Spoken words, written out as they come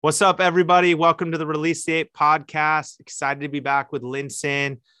What's up, everybody? Welcome to the Release the Ape podcast. Excited to be back with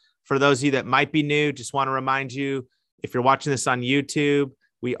Linson. For those of you that might be new, just want to remind you, if you're watching this on YouTube,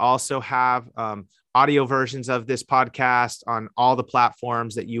 we also have audio versions of this podcast on all the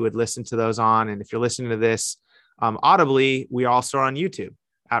platforms that you would listen to those on. And if you're listening to this audibly, we also are on YouTube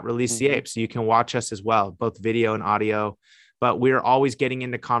at Release the Ape. So you can watch us as well, both video and audio. But we're always getting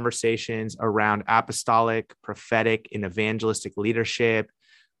into conversations around apostolic, prophetic, and evangelistic leadership.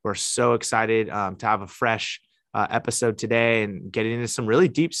 We're so excited to have a fresh episode today and getting into some really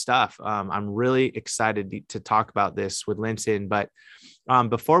deep stuff. I'm really excited to talk about this with Linson. But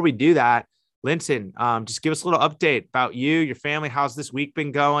before we do that, Linson, just give us a little update about you, your family. How's this week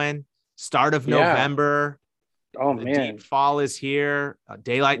been going? Start of November. Oh, the man. Deep fall is here.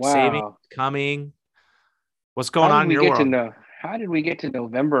 Daylight saving coming. What's How going did on in we your get world? to know? How did we get to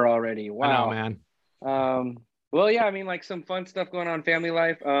November already? I know, Wow. man. Well, yeah, I mean, like some fun stuff going on in family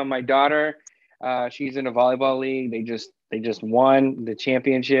life. My daughter, she's in a volleyball league. They just won the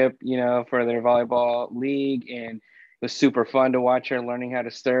championship, for their volleyball league, and it was super fun to watch her learning how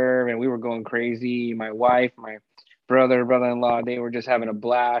to serve. And we were going crazy. My wife, my brother-in-law, they were just having a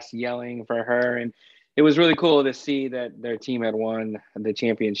blast yelling for her, and it was really cool to see that their team had won the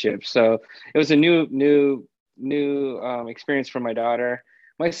championship. So it was a new experience for my daughter.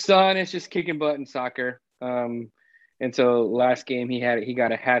 My son is just kicking butt in soccer. And so last game he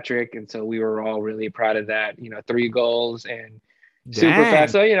got a hat trick. And so we were all really proud of that, 3 goals and super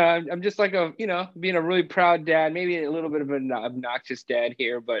fast. So, I'm just like being a really proud dad, maybe a little bit of an obnoxious dad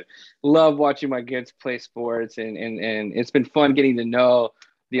here, but love watching my kids play sports. And it's been fun getting to know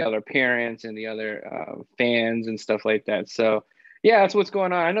the other parents and the other fans and stuff like that. So yeah, that's what's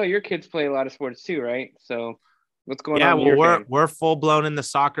going on. I know your kids play a lot of sports too, right? So what's going on? Yeah, well, we're full blown in the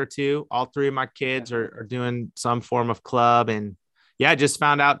soccer too. All 3 of my kids are doing some form of club. And yeah, I just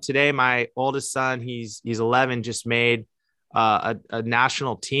found out today, my oldest son, he's 11, just made a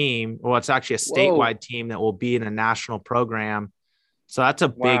national team. Well, it's actually a statewide team that will be in a national program. So that's a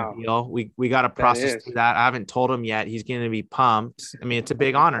big deal. We got to process through that. I haven't told him yet. He's going to be pumped. I mean, it's a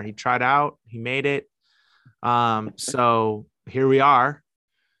big honor. He tried out, he made it. So here we are.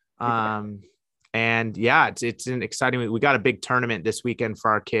 And yeah, it's an exciting week. We got a big tournament this weekend for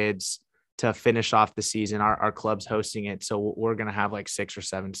our kids to finish off the season. Our club's hosting it. So we're going to have like 6 or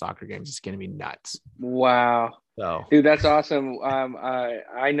 7 soccer games. It's going to be nuts. Wow. So, dude, that's awesome.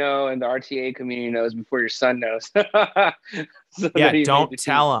 I know, and the RTA community knows before your son knows. So yeah, don't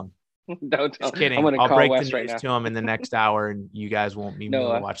tell him. Don't tell. Just kidding. I'm gonna I'll call break Wes the right news now to him in the next hour, and you guys won't be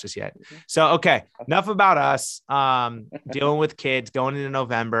able to watch this yet. Mm-hmm. So, okay, enough about us. Dealing with kids going into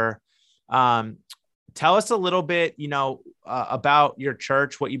November. Tell us a little bit, about your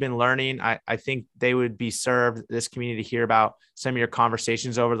church, what you've been learning. I think they would be served, this community, to hear about some of your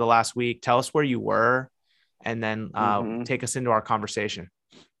conversations over the last week. Tell us where you were, and then take us into our conversation.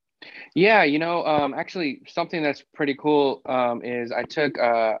 Yeah, actually something that's pretty cool is I took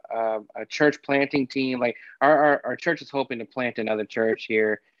a church planting team. Like our church is hoping to plant another church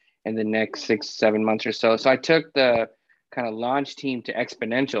here in the next 6-7 months or so. So I took the kind of launch team to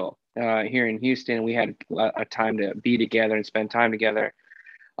Exponential here in Houston. We had a time to be together and spend time together.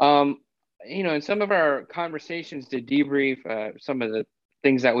 In some of our conversations to debrief some of the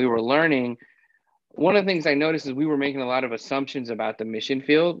things that we were learning, one of the things I noticed is we were making a lot of assumptions about the mission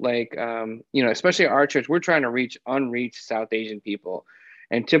field. Like, especially our church, we're trying to reach unreached South Asian people.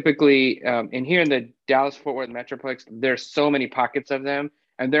 And typically, and here in the Dallas-Fort Worth Metroplex, there's so many pockets of them.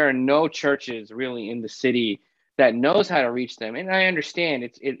 And there are no churches really in the city that knows how to reach them. And I understand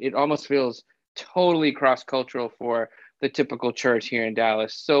it almost feels totally cross-cultural for the typical church here in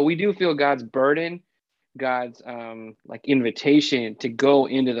Dallas. So we do feel God's burden, God's invitation to go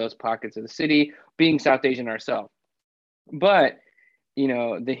into those pockets of the city, being South Asian ourselves. But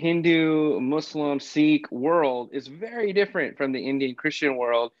the Hindu, Muslim, Sikh world is very different from the Indian Christian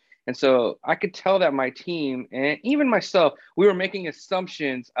world. And so I could tell that my team and even myself, we were making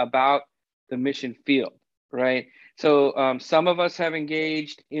assumptions about the mission field, right? So some of us have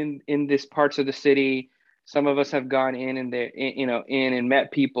engaged in this parts of the city. Some of us have gone in and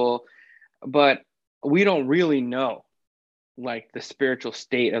met people, but we don't really know like the spiritual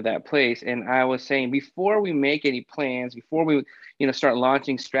state of that place. And I was saying, before we make any plans, before we, start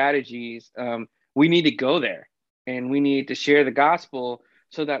launching strategies, we need to go there and we need to share the gospel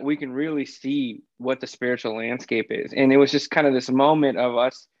so that we can really see what the spiritual landscape is. And it was just kind of this moment of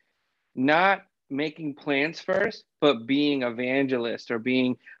us not making plans first, but being evangelists or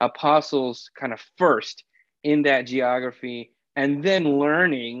being apostles kind of first in that geography, and then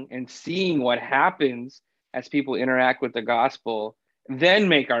learning and seeing what happens as people interact with the gospel then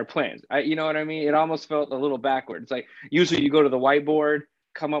make our plans. You know what I mean? It almost felt a little backwards. Like usually you go to the whiteboard,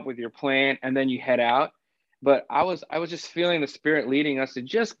 come up with your plan, and then you head out. But I was just feeling the Spirit leading us to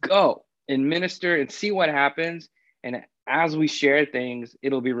just go and minister and see what happens. And as we share things,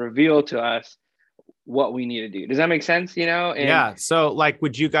 it'll be revealed to us what we need to do. Does that make sense? You know? And Yeah. So like,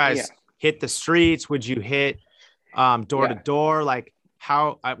 would you yeah, guys hit the streets? Would you hit door to yeah, door? Like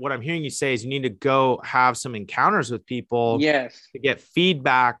what I'm hearing you say is you need to go have some encounters with people yes. to get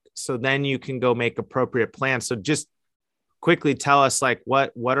feedback. So then you can go make appropriate plans. So just quickly tell us like,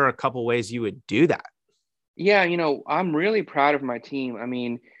 what are a couple ways you would do that? Yeah, I'm really proud of my team. I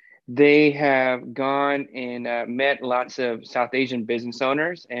mean, they have gone and met lots of South Asian business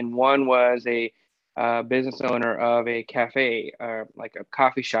owners, and one was a business owner of a cafe, like a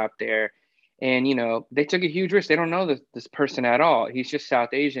coffee shop there. And they took a huge risk. They don't know this person at all. He's just South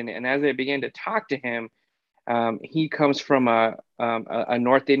Asian, and as they began to talk to him, he comes from a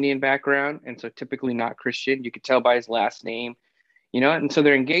North Indian background, and so typically not Christian. You could tell by his last name. And so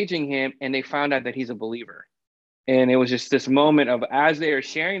they're engaging him, and they found out that he's a believer. And it was just this moment of, as they are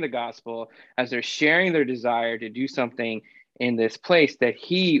sharing the gospel, as they're sharing their desire to do something in this place, that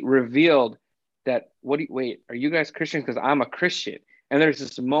he revealed that, wait, are you guys Christians? Because I'm a Christian. And there's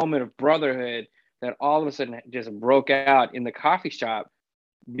this moment of brotherhood that all of a sudden just broke out in the coffee shop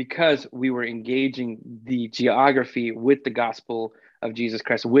because we were engaging the geography with the gospel of Jesus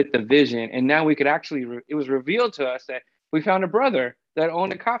Christ, with the vision. And now we could actually, it was revealed to us that we found a brother that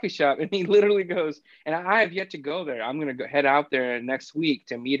owned a coffee shop. And he literally goes, and I have yet to go there. I'm going to head out there next week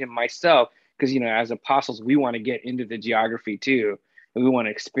to meet him myself. Because, as apostles, we want to get into the geography too. And we want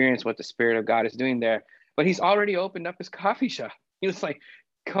to experience what the Spirit of God is doing there. But he's already opened up his coffee shop. He was like,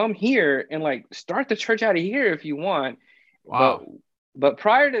 come here and like start the church out of here if you want. Wow. But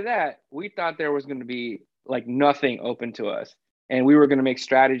prior to that, we thought there was going to be like nothing open to us. And we were going to make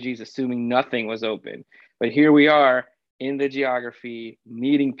strategies assuming nothing was open. But here we are in the geography,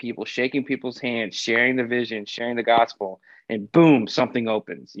 meeting people, shaking people's hands, sharing the vision, sharing the gospel, and boom, something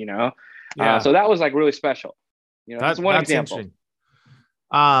opens, Yeah. So that was like really special. That's one example.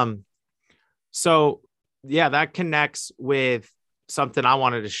 So yeah, that connects with something I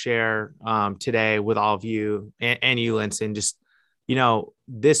wanted to share today with all of you and you, Linson. Just,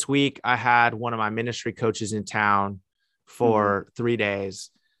 this week I had one of my ministry coaches in town for 3 days,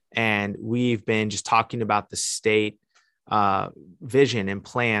 and we've been just talking about the state vision and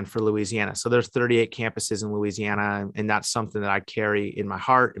plan for Louisiana. So there's 38 campuses in Louisiana, and that's something that I carry in my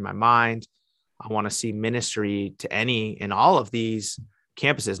heart, in my mind. I want to see ministry to any and all of these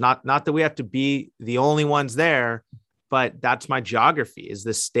campuses. Not that we have to be the only ones there, but that's my geography, is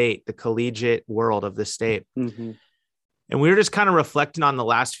the state, the collegiate world of the state. Mm-hmm. And we were just kind of reflecting on the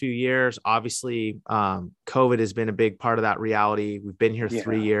last few years. Obviously, COVID has been a big part of that reality. We've been here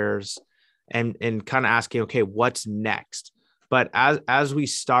 3 years, and kind of asking, okay, what's next? But as we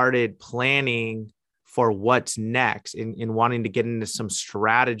started planning for what's next, in wanting to get into some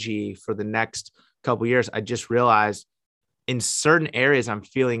strategy for the next couple of years, I just realized in certain areas I'm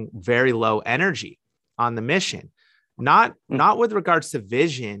feeling very low energy on the mission. Not with regards to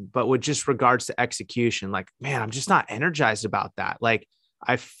vision, but with just regards to execution. Like, man, I'm just not energized about that. Like,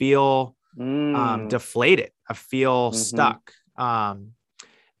 I feel deflated. I feel stuck.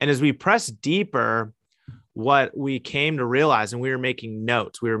 And as we press deeper, what we came to realize, and we were making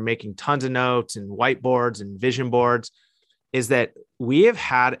notes, we were making tons of notes and whiteboards and vision boards, is that we have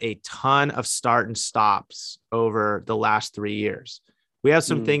had a ton of start and stops over the last 3 years. We have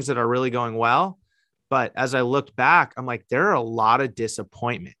some things that are really going well. But as I looked back, I'm like, there are a lot of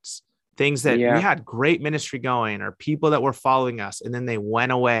disappointments, things that we had great ministry going, or people that were following us, and then they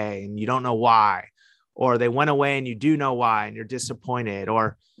went away and you don't know why, or they went away and you do know why and you're disappointed,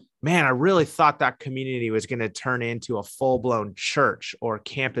 or, man, I really thought that community was going to turn into a full blown church or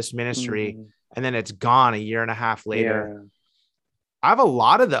campus ministry. And then it's gone a year and a half later. Yeah. I have a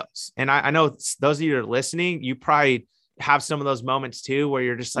lot of those. And I know those of you that are listening, you probably have some of those moments too, where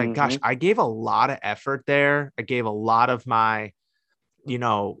you're just like, gosh, I gave a lot of effort there. I gave a lot of my,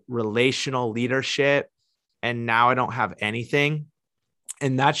 relational leadership, and now I don't have anything.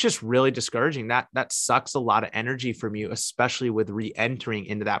 And that's just really discouraging. That sucks a lot of energy from you, especially with re-entering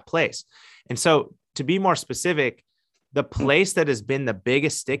into that place. And so, to be more specific, the place that has been the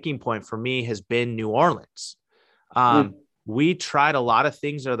biggest sticking point for me has been New Orleans. We tried a lot of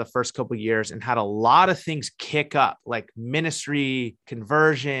things over the first couple of years and had a lot of things kick up, like ministry,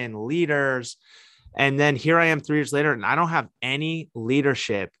 conversion, leaders. And then here I am 3 years later, and I don't have any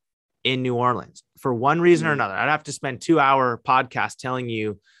leadership in New Orleans for one reason or another. I'd have to spend 2-hour podcast telling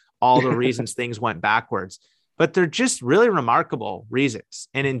you all the reasons things went backwards. but they're just really remarkable reasons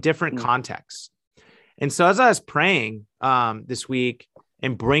and in different contexts. And so as I was praying this week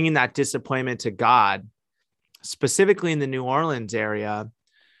and bringing that disappointment to God, specifically in the New Orleans area,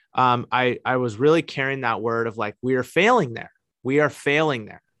 I was really carrying that word of like, we are failing there. We are failing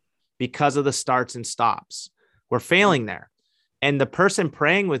there because of the starts and stops. We're failing there. And the person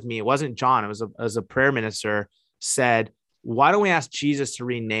praying with me, it wasn't John, it was a prayer minister, said, why don't we ask Jesus to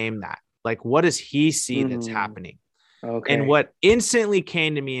rename that? Like, what does he see that's happening? Okay. And what instantly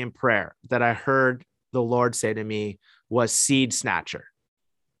came to me in prayer that I heard the Lord say to me was seed snatcher.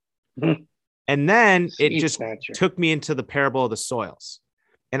 And then it just took me into the parable of the soils.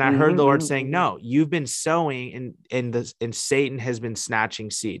 And I heard the Lord saying, no, you've been sowing and Satan has been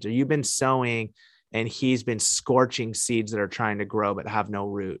snatching seeds, or you've been sowing and he's been scorching seeds that are trying to grow but have no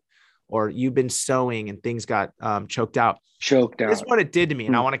root, or you've been sowing and things got choked out. That's what it did to me.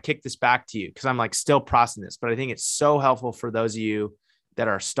 And I want to kick this back to you because I'm like still processing this, but I think it's so helpful for those of you that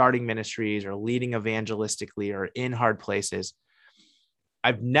are starting ministries or leading evangelistically or in hard places.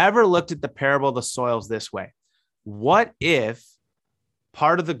 I've never looked at the parable of the soils this way. What if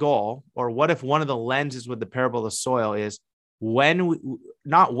part of the goal, or what if one of the lenses with the parable of the soil is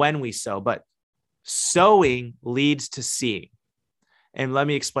not when we sow, but sowing leads to seeing. And let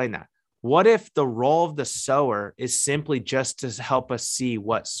me explain that. What if the role of the sower is simply just to help us see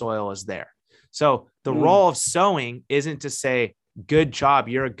what soil is there? So the role of sowing isn't to say, good job,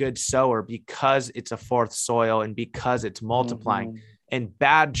 you're a good sower because it's a fourth soil and because it's multiplying. And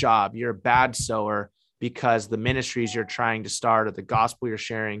bad job, you're a bad sower because the ministries you're trying to start or the gospel you're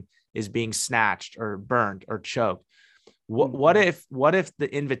sharing is being snatched or burned or choked. What if the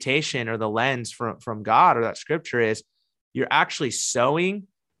invitation or the lens from God or that scripture is you're actually sowing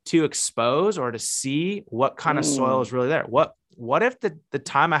to expose or to see what kind of soil is really there? What if the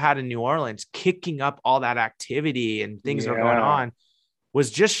time I had in New Orleans, kicking up all that activity and things that are going on, was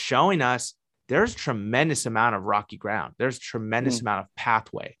just showing us there's tremendous amount of rocky ground. There's tremendous amount of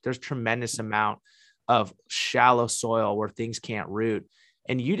pathway. There's tremendous amount of shallow soil where things can't root.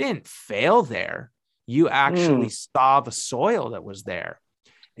 And you didn't fail there. You actually saw the soil that was there.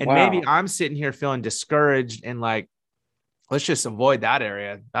 And maybe I'm sitting here feeling discouraged and like, let's just avoid that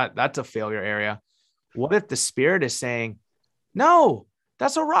area. That's a failure area. What if the Spirit is saying, no,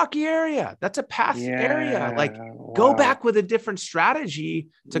 that's a rocky area. That's a path area. Like go back with a different strategy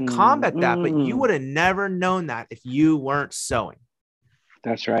to combat that. But you would have never known that if you weren't sowing.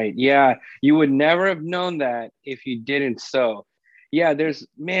 That's right. Yeah. You would never have known that if you didn't sow. Yeah.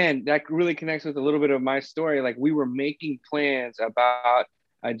 That really connects with a little bit of my story. Like we were making plans about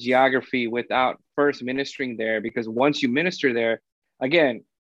a geography without first ministering there, because once you minister there, again,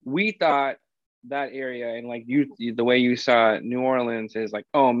 we thought that area and like the way you saw New Orleans is like,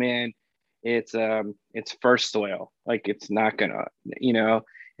 oh man, it's first soil. Like it's not gonna,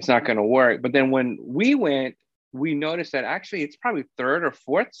 it's not gonna work. But then when we went, we noticed that actually it's probably third or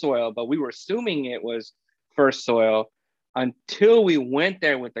fourth soil, but we were assuming it was first soil until we went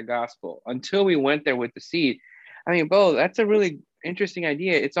there with the gospel, until we went there with the seed. I mean, Bo, that's a really interesting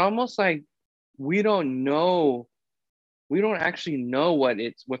idea. It's almost like we don't actually know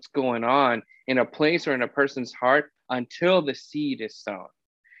what's going on in a place or in a person's heart until the seed is sown.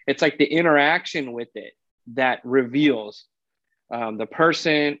 It's like the interaction with it that reveals the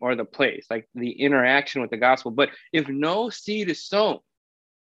person or the place, like the interaction with the gospel. But if no seed is sown,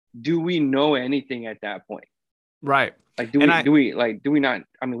 do we know anything at that point? Right. Like, do we not?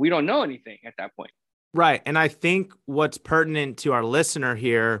 I mean, we don't know anything at that point. Right. And I think what's pertinent to our listener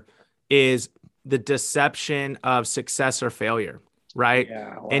here is the deception of success or failure. Right.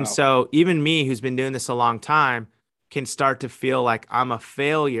 Yeah, wow. And so even me, who's been doing this a long time, can start to feel like I'm a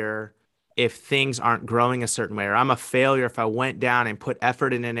failure if things aren't growing a certain way, or I'm a failure if I went down and put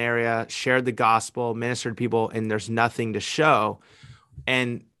effort in an area, shared the gospel, ministered people, and there's nothing to show.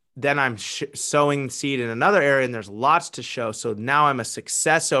 And then I'm sowing seed in another area and there's lots to show. So now I'm a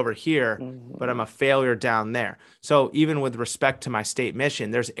success over here, but I'm a failure down there. So even with respect to my state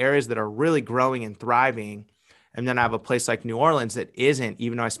mission, there's areas that are really growing and thriving. And then I have a place like New Orleans that isn't,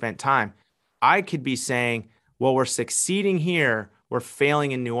 even though I spent time. I could be saying, well, we're succeeding here, we're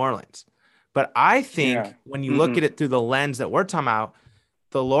failing in New Orleans. But I think when you look at it through the lens that we're talking about,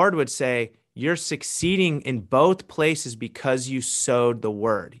 the Lord would say, you're succeeding in both places because you sowed the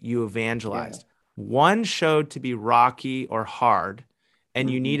word, you evangelized. One showed to be rocky or hard, and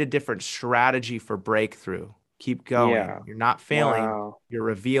you need a different strategy for breakthrough. Keep going. You're not failing. You're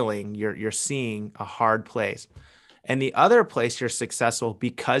revealing. You're seeing a hard place. And the other place you're successful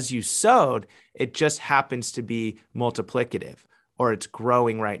because you sowed, it just happens to be multiplicative, or it's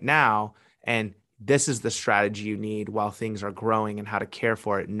growing right now. And this is the strategy you need while things are growing and how to care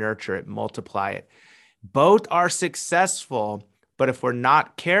for it, nurture it, multiply it. Both are successful, but if we're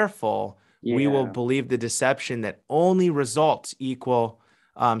not careful, we will Yeah. believe the deception that only results equal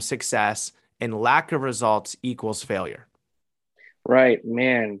success and lack of results equals failure. Right,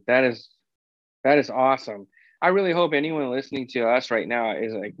 man. That is awesome. I really hope anyone listening to us right now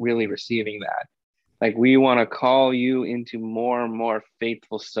is like really receiving that. Like we want to call you into more and more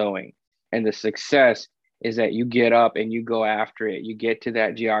faithful sowing. And the success is that you get up and you go after it. You get to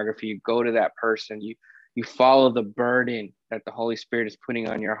that geography, you go to that person, you follow the burden that the Holy Spirit is putting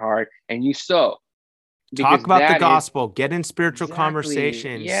on your heart and you sow. Talk Because about the that is gospel, get in spiritual exactly,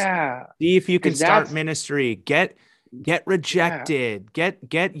 conversations, yeah. see if you can Because start that's ministry, get yeah. rejected,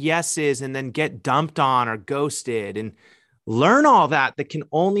 get yeses, and then get dumped on or ghosted, and learn all that can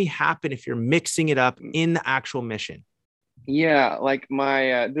only happen if you're mixing it up in the actual mission. Yeah, like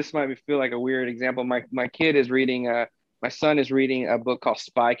my this might feel like a weird example. My kid is reading my son is reading a book called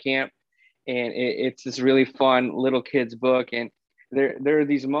Spy Camp, and it's this really fun little kid's book. And there are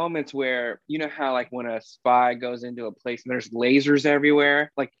these moments where you know how like when a spy goes into a place and there's lasers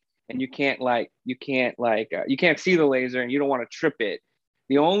everywhere, like and you can't see the laser and you don't want to trip it.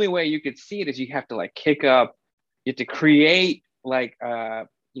 The only way you could see it is you have to like kick up, you have to create like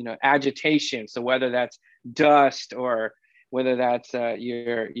agitation. So whether that's dust or whether that's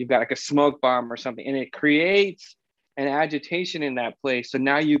you've got like a smoke bomb or something, and it creates an agitation in that place. So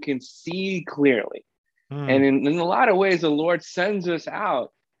now you can see clearly. And Hmm. in a lot of ways, the Lord sends us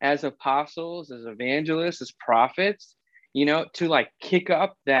out as apostles, as evangelists, as prophets, to like kick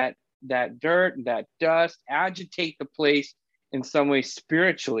up that dirt, that dust, agitate the place in some way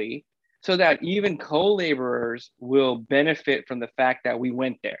spiritually, so that even co-laborers will benefit from the fact that we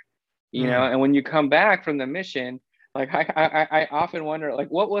went there. Hmm. And when you come back from the mission, like I often wonder, like,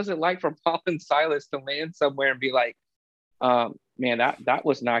 what was it like for Paul and Silas to land somewhere and be like, man, that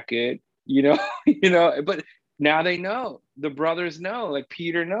was not good, but now they know, the brothers know, like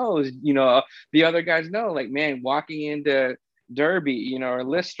Peter knows, the other guys know, like, man, walking into Derby, or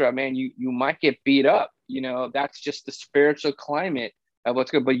Lystra, man, you might get beat up, that's just the spiritual climate of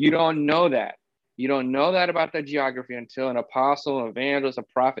what's good, but you don't know that. You don't know that about the geography until an apostle, an evangelist, a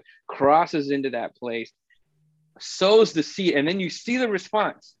prophet crosses into that place, sows the seed, and then you see the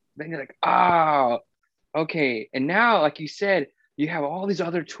response. Then you're like, oh, okay. And now, like you said, you have all these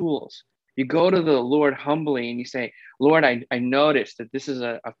other tools. You go to the Lord humbly and you say, Lord, I noticed that this is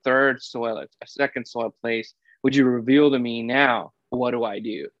a third soil, a second soil place. Would you reveal to me now? What do I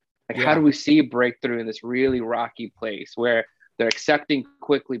do? Like, how do Yeah. we see breakthrough in this really rocky place where they're accepting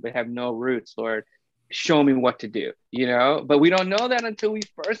quickly but have no roots? Lord, show me what to do, But we don't know that until we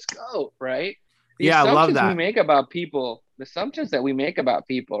first go, right? The Yeah, I love assumptions we that. make about people, the assumptions that we make about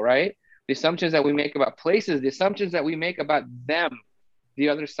people, right? The assumptions that we make about places, the assumptions that we make about them, the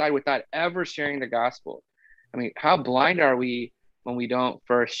other side, without ever sharing the gospel. I mean, how blind are we when we don't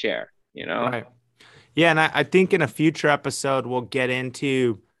first share, Right. Yeah, and I think in a future episode we'll get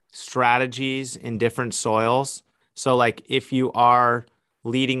into strategies in different soils. So like if you are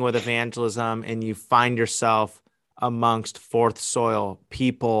leading with evangelism and you find yourself amongst fourth soil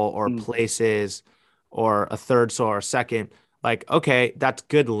people or Mm, places or a third soil or second, like okay, that's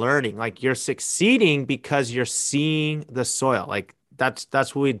good learning. Like you're succeeding because you're seeing the soil. Like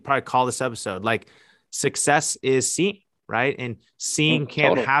that's what we'd probably call this episode. Like success is seeing, right? And seeing can't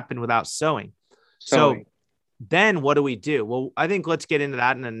totally. happen without sowing. So Sowing. then what do we do? Well, I think let's get into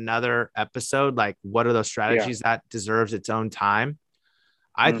that in another episode. Like, what are those Yeah. strategies that deserves its own time?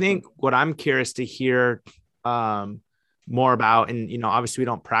 I Hmm. think what I'm curious to hear um, more about, and obviously we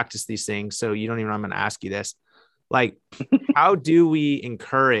don't practice these things, so you don't even know I'm going to ask you this. Like, how do we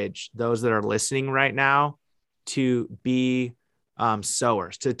encourage those that are listening right now to be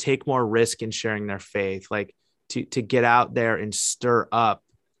sowers, to take more risk in sharing their faith, like to get out there and stir up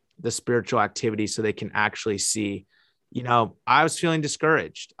the spiritual activity so they can actually see. I was feeling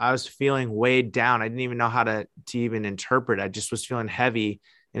discouraged. I was feeling weighed down. I didn't even know how to even interpret. I just was feeling heavy.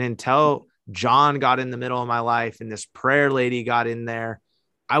 And until John got in the middle of my life and this prayer lady got in there,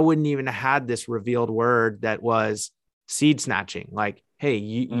 I wouldn't even have had this revealed word that was seed snatching. Like, hey,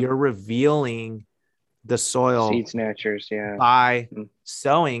 you're revealing the soil Seed snatchers. Yeah. by Mm,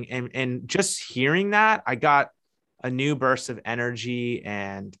 sowing. And just hearing that, I got a new burst of energy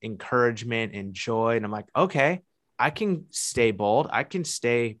and encouragement and joy. And I'm like, okay, I can stay bold. I can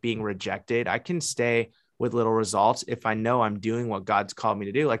stay being rejected. I can stay with little results if I know I'm doing what God's called me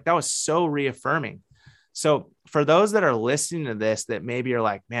to do. Like that was so reaffirming. So for those that are listening to this, that maybe are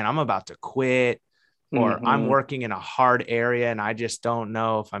like, man, I'm about to quit. or I'm Mm-hmm. working in a hard area and I just don't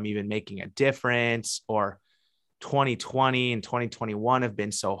know if I'm even making a difference, or 2020 and 2021 have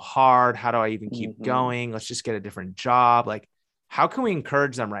been so hard. How do I even keep Mm-hmm. going? Let's just get a different job. Like, how can we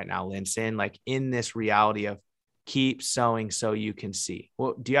encourage them right now, Linson, like in this reality of keep sowing so you can see?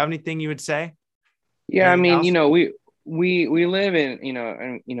 Well, do you have anything you would say? Yeah, I Anything mean, else? we live in,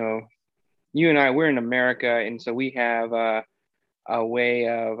 and you and I, we're in America, and so we have a way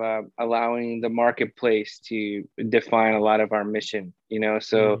of allowing the marketplace to define a lot of our mission.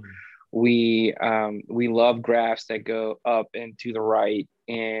 So Mm, we love graphs that go up and to the right,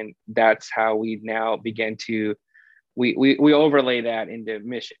 and that's how we now begin to we overlay that into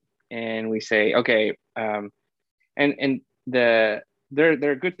mission, and we say, okay, and there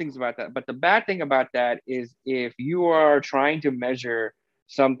are good things about that, but the bad thing about that is if you are trying to measure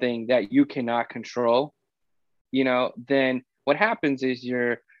something that you cannot control, then what happens is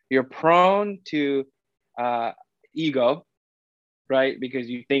you're prone to uh, ego, right? Because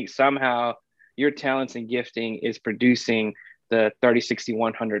you think somehow your talents and gifting is producing the 30, 60,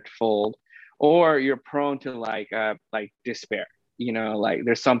 100 fold, or you're prone to like despair, like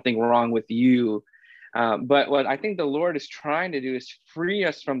there's something wrong with you. But what I think the Lord is trying to do is free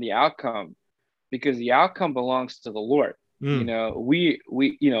us from the outcome, because the outcome belongs to the Lord. mm,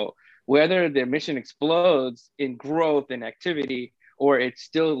 Whether the mission explodes in growth and activity or it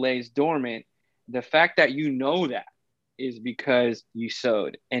still lays dormant, the fact that that is because you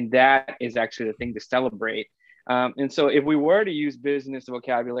sowed, and that is actually the thing to celebrate. And so, if we were to use business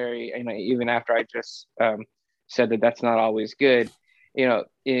vocabulary, and even after I just said that that's not always good, in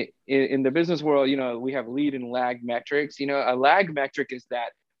the business world, we have lead and lag metrics. A lag metric is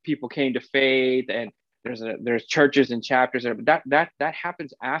that people came to faith, and there's churches and chapters there, but that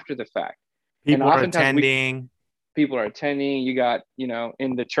happens after the fact. And people are oftentimes attending. people are attending. You got,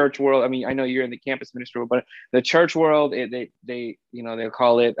 in the church world, I mean, I know you're in the campus ministry world, but the church world, they'll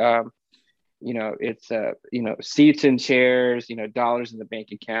call it it's seats and chairs, dollars in the bank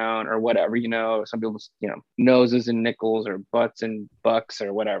account or whatever. Some people, noses and nickels, or butts and bucks,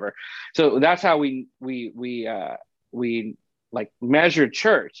 or whatever. So that's how we like measure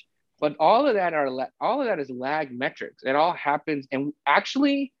church. But all of that is lag metrics. It all happens, and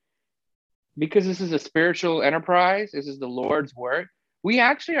actually, because this is a spiritual enterprise, this is the Lord's work, we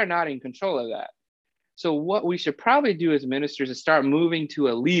actually are not in control of that. So what we should probably do as ministers is start moving to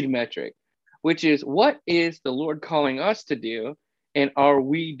a lead metric, which is, what is the Lord calling us to do, and are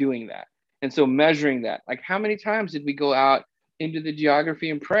we doing that? And so measuring that, like, how many times did we go out into the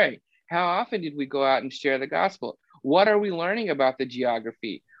geography and pray? How often did we go out and share the gospel? What are we learning about the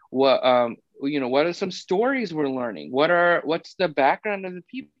geography? What are some stories we're learning? What's the background of the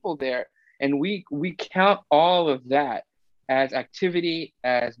people there? And we count all of that as activity,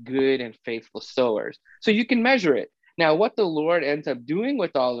 as good and faithful sowers. So you can measure it. Now, what the Lord ends up doing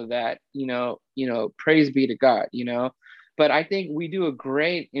with all of that, praise be to God, But I think we do a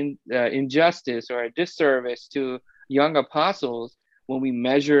great injustice or a disservice to young apostles when we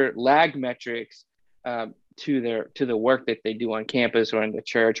measure lag metrics to the work that they do on campus or in the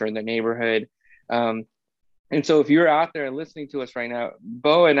church or in the neighborhood. And so if you're out there listening to us right now,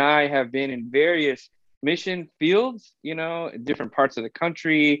 Bo and I have been in various mission fields, different parts of the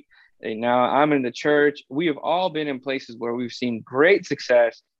country. And now I'm in the church. We have all been in places where we've seen great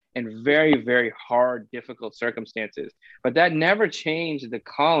success in very, very hard, difficult circumstances. But that never changed the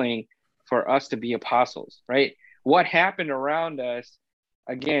calling for us to be apostles, right? What happened around us,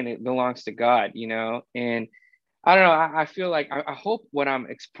 again, it belongs to God, And I don't know. I feel like I hope what I'm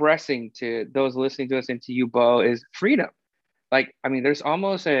expressing to those listening to us and to you, Bo, is freedom. Like, I mean, there's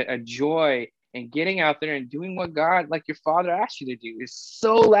almost a joy in getting out there and doing what God, like your father, asked you to do, is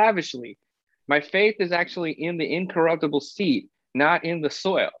so lavishly. My faith is actually in the incorruptible seed, not in the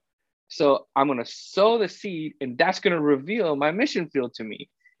soil. So I'm going to sow the seed, and that's going to reveal my mission field to me.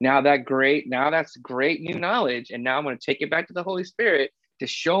 Now that's great new knowledge. And now I'm going to take it back to the Holy Spirit to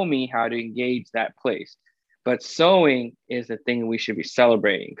show me how to engage that place. But sowing is the thing we should be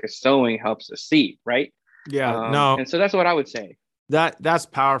celebrating, because sowing helps us seed, right? Yeah, no, And so that's what I would say. that's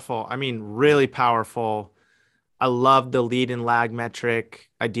powerful. I mean, really powerful. I love the lead and lag metric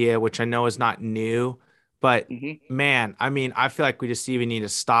idea, which I know is not new, but Mm-hmm. man, I mean, I feel like we just even need to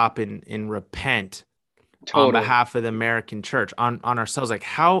stop and repent on Totally. behalf of the American church, on ourselves. Like,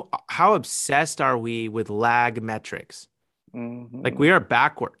 how obsessed are we with lag metrics? Like, Mm-hmm. we are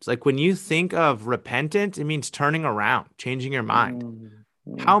backwards. Like, when you think of repentance, it means turning around, changing your mind.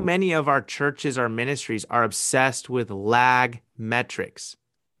 How Mm-hmm. many of our churches, our ministries are obsessed with lag metrics?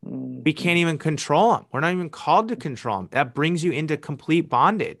 We Mm-hmm. can't even control them. We're not even called to control them. That brings you into complete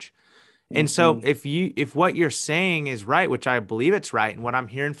bondage. And so Mm-hmm. if what you're saying is right, which I believe it's right, and what I'm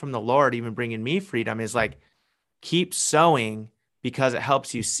hearing from the Lord, even bringing me freedom, is like, keep sowing because it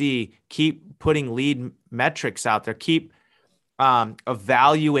helps you see, keep putting lead metrics out there, keep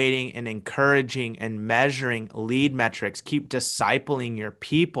evaluating and encouraging and measuring lead metrics, keep discipling your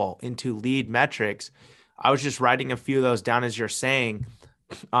people into lead metrics. I was just writing a few of those down as you're saying,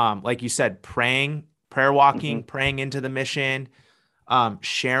 like you said, prayer Mm-hmm. walking, praying into the mission,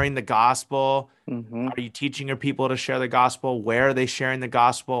 sharing the gospel. Mm-hmm. Are you teaching your people to share the gospel? Where are they sharing the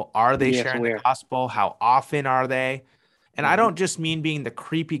gospel? Are they Yes, sharing the where? gospel? How often are they? And I Mm-hmm. don't just mean being the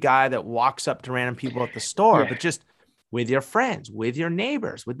creepy guy that walks up to random people at the store, Yeah. but just with your friends, with your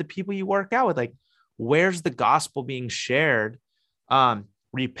neighbors, with the people you work out with. Like, where's the gospel being shared?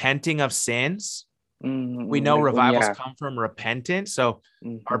 Repenting of sins. We Mm-hmm. know Like when, revivals yeah. come from repentance. So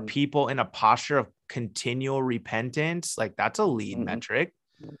are Mm-hmm. people in a posture of continual repentance? Like, that's a lead Mm-hmm. metric.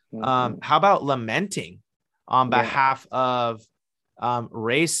 Mm-hmm. How about lamenting on Yeah. behalf of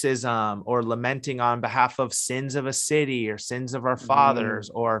racism, or lamenting on behalf of sins of a city or sins of our Mm. fathers,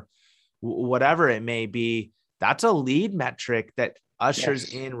 or whatever it may be? That's a lead metric that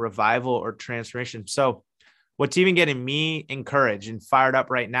ushers Yes. in revival or transformation. So what's even getting me encouraged and fired up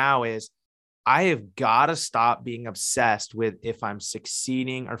right now is I have got to stop being obsessed with if I'm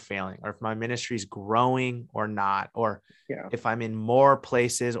succeeding or failing, or if my ministry is growing or not, or Yeah. if I'm in more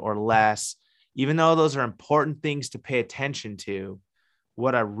places or less. Even though those are important things to pay attention to,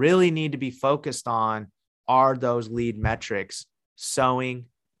 what I really need to be focused on are those lead metrics: sowing,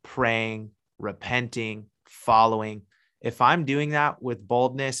 praying, repenting, following. If I'm doing that with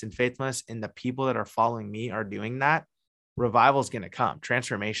boldness and faithfulness, and the people that are following me are doing that, revival is going to come,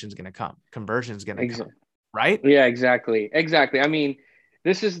 transformation is going to come, conversion is going to come, Exactly. right? Yeah, exactly. Exactly. I mean,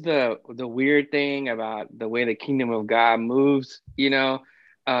 this is the weird thing about the way the kingdom of God moves, you know.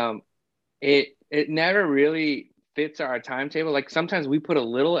 Um, it never really fits our timetable. Like sometimes we put a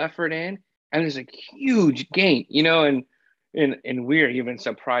little effort in and there's a huge gain, you know, and we're even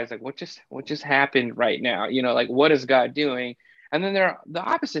surprised, like what just happened right now, you know, like what is God doing? And then the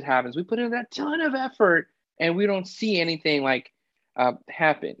opposite happens. We put in that ton of effort and we don't see anything like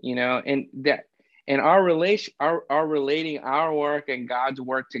happen, you know, and our relating our work and God's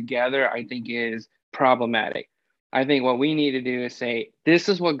work together, I think is problematic. I think what we need to do is say, this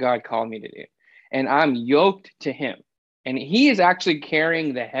is what God called me to do. And I'm yoked to him. And he is actually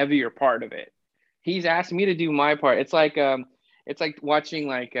carrying the heavier part of it. He's asked me to do my part. It's like watching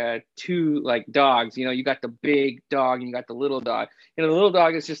like two like dogs. You know, you got the big dog and you got the little dog. You know, the little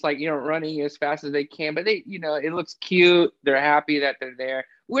dog is just like, you know, running as fast as they can, but they, you know, it looks cute. They're happy that they're there.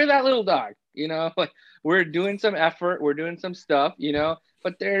 We're that little dog, you know, like we're doing some effort, we're doing some stuff, you know,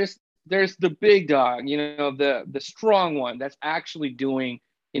 but there's the big dog, you know, the strong one that's actually doing,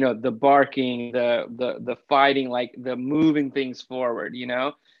 you know, the barking, the fighting, like the moving things forward, you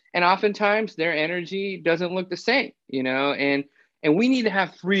know. And oftentimes their energy doesn't look the same, you know, and we need to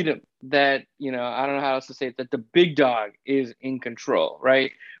have freedom that, you know, I don't know how else to say it, that the big dog is in control,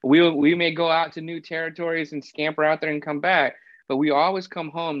 right? We may go out to new territories and scamper out there and come back, but we always come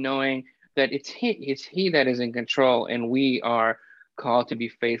home knowing that it's he that is in control, and we are called to be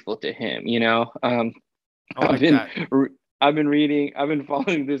faithful to him, you know. I I've like been that. I've been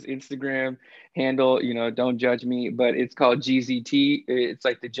following this Instagram handle, you know, don't judge me, but it's called GZT. It's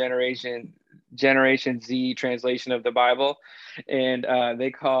like the Generation Z translation of the Bible. And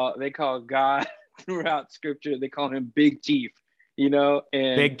they call God throughout scripture, they call him Big Chief, you know,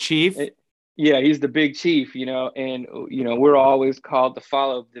 and Big Chief. it, yeah, he's the big chief, you know, and you know, we're always called to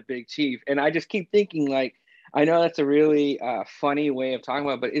follow the big chief. And I just keep thinking, like, I know that's a really funny way of talking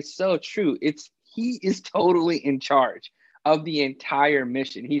about it, but it's so true. It's he is totally in charge of the entire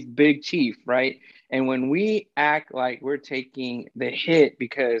mission. He's big chief, right? And when we act like we're taking the hit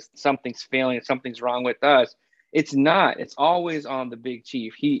because something's failing, something's wrong with us, it's not. It's always on the big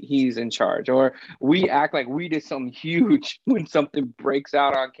chief. He's in charge. Or we act like we did something huge when something breaks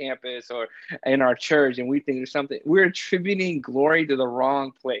out on campus or in our church, and we think there's something. We're attributing glory to the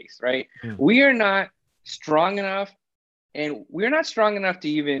wrong place, right? Mm. We are not strong enough, and we're not strong enough to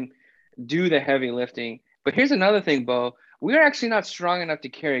even do the heavy lifting. But here's another thing, Bo. We're actually not strong enough to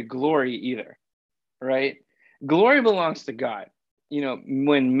carry glory either, right? Glory belongs to God. You know,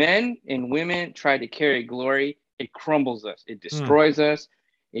 when men and women try to carry glory, it crumbles us, it Mm. destroys us.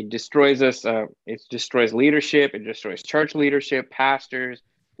 It destroys us. It destroys leadership. It destroys church leadership, pastors.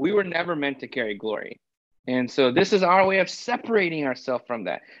 We were never meant to carry glory. And so this is our way of separating ourselves from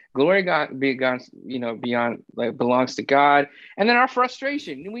that. Glory God be God, beyond like belongs to God. And then our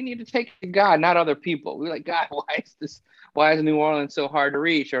frustration, we need to take to God, not other people. We're like, God, why is New Orleans so hard to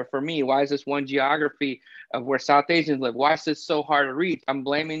reach? Or for me, why is this one geography of where South Asians live? Why is this so hard to reach? I'm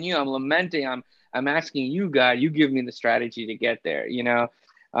blaming you. I'm lamenting. I'm asking you, God, you give me the strategy to get there,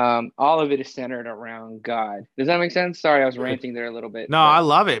 all of it is centered around God. Does that make sense? Sorry, I was ranting there a little bit, No, I but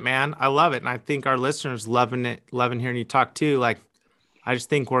love it, man. I love it. And I think our listeners loving hearing you talk too. Like, I just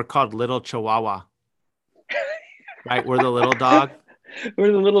think we're called little Chihuahua, right? We're the little dog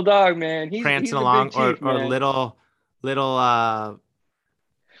we're the little dog, man. He's prancing the big along, chief, or man. little Those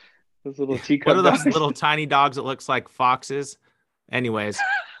little what are teacup those dogs. little tiny dogs that looks like foxes? Anyways,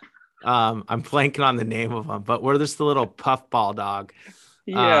 I'm blanking on the name of them, but we're just the little puffball dog.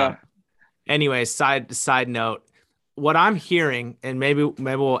 Yeah. Um, anyways, side note, what I'm hearing, and maybe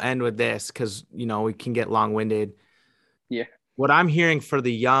we'll end with this because we can get long-winded. Yeah. What I'm hearing for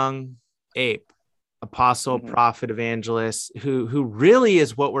the young ape, apostle, Mm-hmm. prophet, evangelist, who really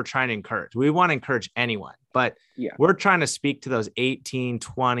is what we're trying to encourage. We want to encourage anyone, but Yeah. we're trying to speak to those 18,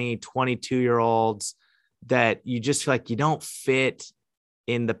 20, 22-year-olds that you just feel like you don't fit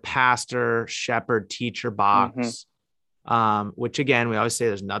in the pastor, shepherd, teacher Mm-hmm. box. Which again, we always say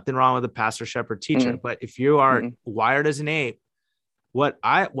there's nothing wrong with a pastor, shepherd, teacher, Mm-hmm. but if you are Mm-hmm. wired as an ape, what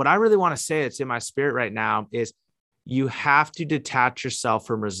I really want to say that's in my spirit right now is you have to detach yourself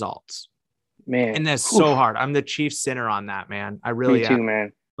from results. Man. And that's so Oof. hard. I'm the chief sinner on that, man. I Me really am. too,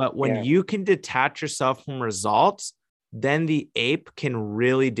 man. But when Yeah. you can detach yourself from results, then the ape can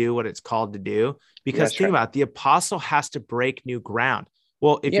really do what it's called to do. Because That's think right. about it, the apostle has to break new ground.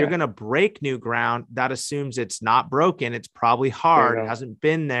 Well, if you're Yeah. going to break new ground, that assumes it's not broken. It's probably There you hard. It go. hasn't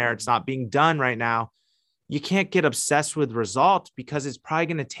been there. It's not being done right now. You can't get obsessed with results because it's probably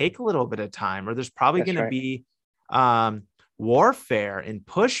going to take a little bit of time, or there's probably That's going to right. be warfare and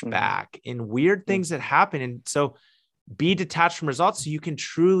pushback and weird things that happen. And so be detached from results so you can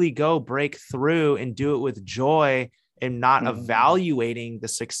truly go break through and do it with joy and not evaluating the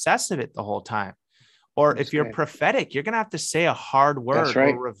success of it the whole time. Or That's if you're right. prophetic, you're going to have to say a hard That's word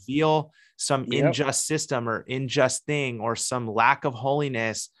right. or reveal some Yep. unjust system or unjust thing or some lack of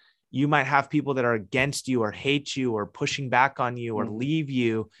holiness. You might have people that are against you or hate you or pushing back on you or leave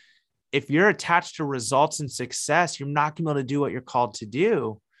you. If you're attached to results and success, you're not going to be able to do what you're called to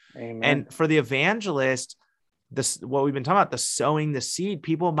do. Amen. And for the evangelist, what we've been talking about, the sowing the seed,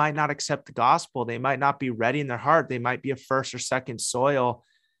 people might not accept the gospel. They might not be ready in their heart. They might be a first or second soil.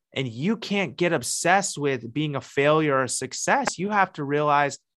 And you can't get obsessed with being a failure or a success. You have to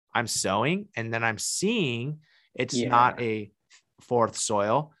realize I'm sowing and then I'm seeing it's not a fourth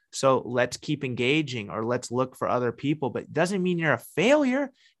soil. So let's keep engaging or let's look for other people. But it doesn't mean you're a failure.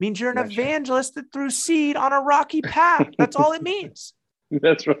 It means you're an evangelist that threw seed on a rocky path. That's all it means.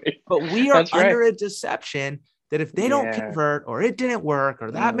 That's right. But we are under a deception that if they don't convert or it didn't work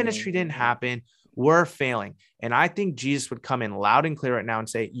or that ministry didn't happen, we're failing. And I think Jesus would come in loud and clear right now and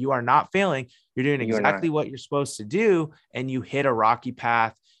say, you are not failing. You're doing exactly what you're supposed to do. And you hit a rocky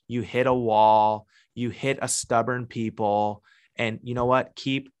path. You hit a wall. You hit a stubborn people. And you know what?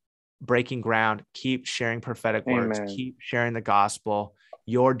 Keep breaking ground. Keep sharing prophetic words. Keep sharing the gospel.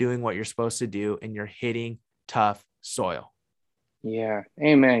 You're doing what you're supposed to do and you're hitting tough soil. Yeah.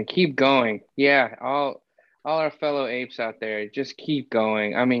 Amen. Keep going. Yeah. All our fellow apes out there, just keep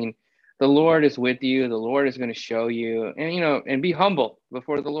going. I mean, the Lord is with you. The Lord is going to show you, and and be humble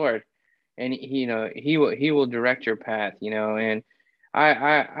before the Lord, and he will direct your path. And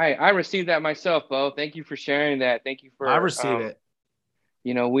I received that myself, Bo. Thank you for sharing that. Thank you for I receive it.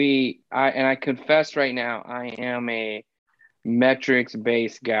 I confess right now, I am a metrics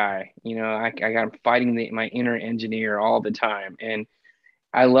based guy. I got fighting my inner engineer all the time, and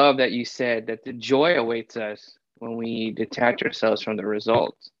I love that you said that the joy awaits us when we detach ourselves from the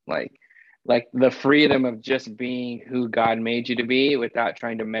results, like the freedom of just being who God made you to be without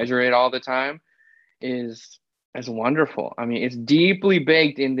trying to measure it all the time is wonderful. I mean, it's deeply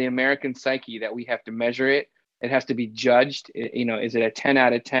baked in the American psyche that we have to measure it. It has to be judged. Is it a 10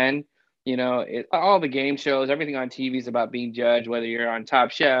 out of 10? All the game shows, everything on TV is about being judged, whether you're on Top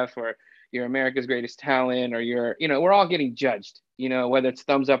Chef or you're America's Greatest Talent, or we're all getting judged, whether it's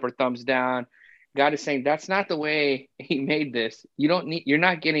thumbs up or thumbs down. God is saying that's not the way he made this. You're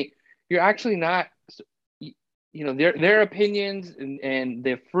actually not, their opinions and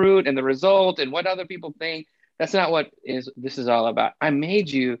the fruit and the result and what other people think. That's not what this is all about. I made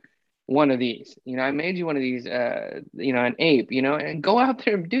you one of these, I made you one of these, an ape, and go out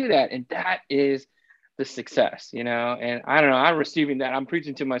there and do that. And that is the success, you know. And I don't know, I'm receiving that. I'm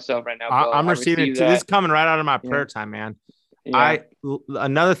preaching to myself right now, Bo. I'm I receiving it receive too. This is that. coming right out of my Yeah. prayer time, man. Yeah.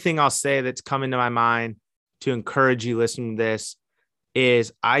 Another thing I'll say that's coming to my mind to encourage you listening to this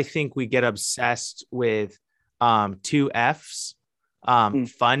is I think we get obsessed with two F's,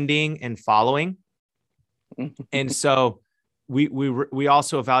 funding and following. And so we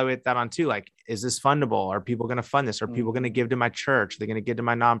also evaluate that on two, like, is this fundable? Are people going to fund this? Are people going to give to my church? Are they going to give to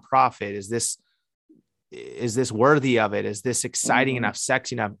my nonprofit? Is this worthy of it? Is this exciting enough,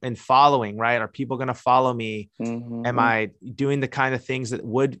 sexy enough? And following, right? Are people going to follow me? Am I doing the kind of things that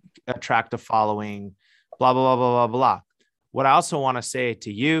would attract a following? Blah, blah, blah, blah, blah, blah. What I also want to say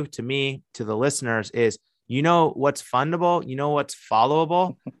to you, to me, to the listeners is, you know, what's fundable? You know, what's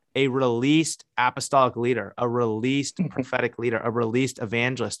followable? A released apostolic leader, a released prophetic leader, a released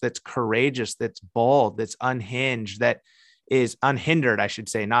evangelist that's courageous, that's bold, that's unhinged, that is unhindered, I should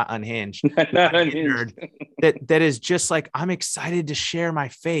say, not unhinged, Not unhinged. that is just like, I'm excited to share my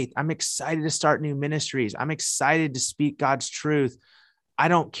faith. I'm excited to start new ministries. I'm excited to speak God's truth. I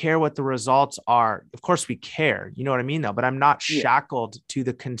don't care what the results are. Of course we care, you know what I mean though, but I'm not shackled to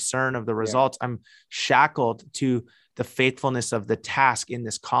the concern of the results. I'm shackled to the faithfulness of the task in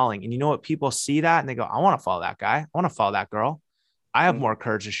this calling. And you know what? People see that and they go, I want to follow that guy. I want to follow that girl. I have more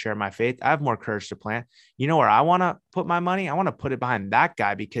courage to share my faith. I have more courage to plant. You know where I want to put my money? I want to put it behind that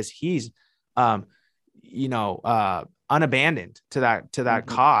guy because he's, unabandoned to that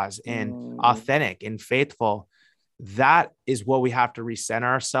cause and authentic and faithful. That is what we have to recenter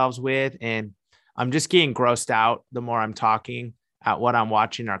ourselves with. And I'm just getting grossed out the more I'm talking at what I'm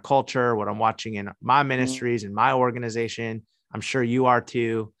watching in our culture, what I'm watching in my ministries and my organization. I'm sure you are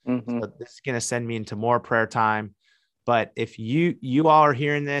too. So this is going to send me into more prayer time. But if you all are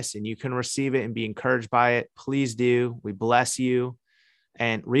hearing this and you can receive it and be encouraged by it, please do. We bless you,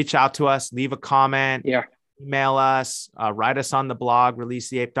 and reach out to us, leave a comment, email us, write us on the blog,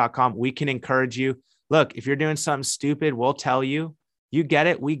 releasetheape.com. We can encourage you. Look, if you're doing something stupid, we'll tell you. You get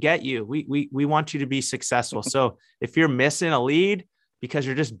it. We get you. We want you to be successful. So if you're missing a lead because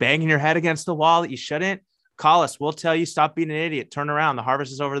you're just banging your head against the wall that you shouldn't, call us. We'll tell you, stop being an idiot. Turn around. The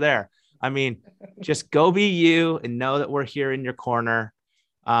harvest is over there. I mean, just go be you and know that we're here in your corner.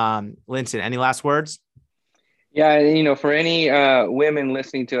 Linton, any last words? Yeah. You know, for any women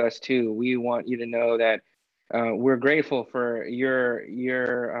listening to us too, we want you to know that we're grateful for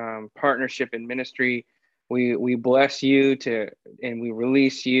your partnership in ministry. We bless you and we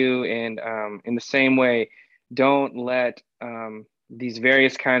release you. And in the same way, don't let these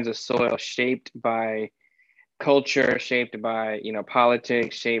various kinds of soil shaped by culture, shaped by,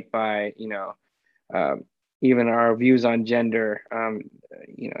 politics, shaped by, even our views on gender.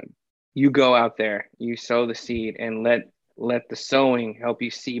 You go out there, you sow the seed, and let the sowing help you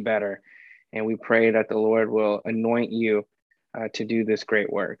see better. And we pray that the Lord will anoint you to do this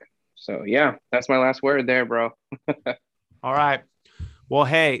great work. So yeah, that's my last word there, bro. All right. Well,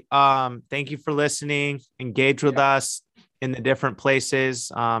 hey, thank you for listening. Engage with us in the different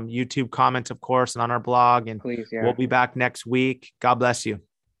places, YouTube comments, of course, and on our blog. And please, we'll be back next week. God bless you.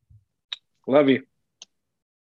 Love you.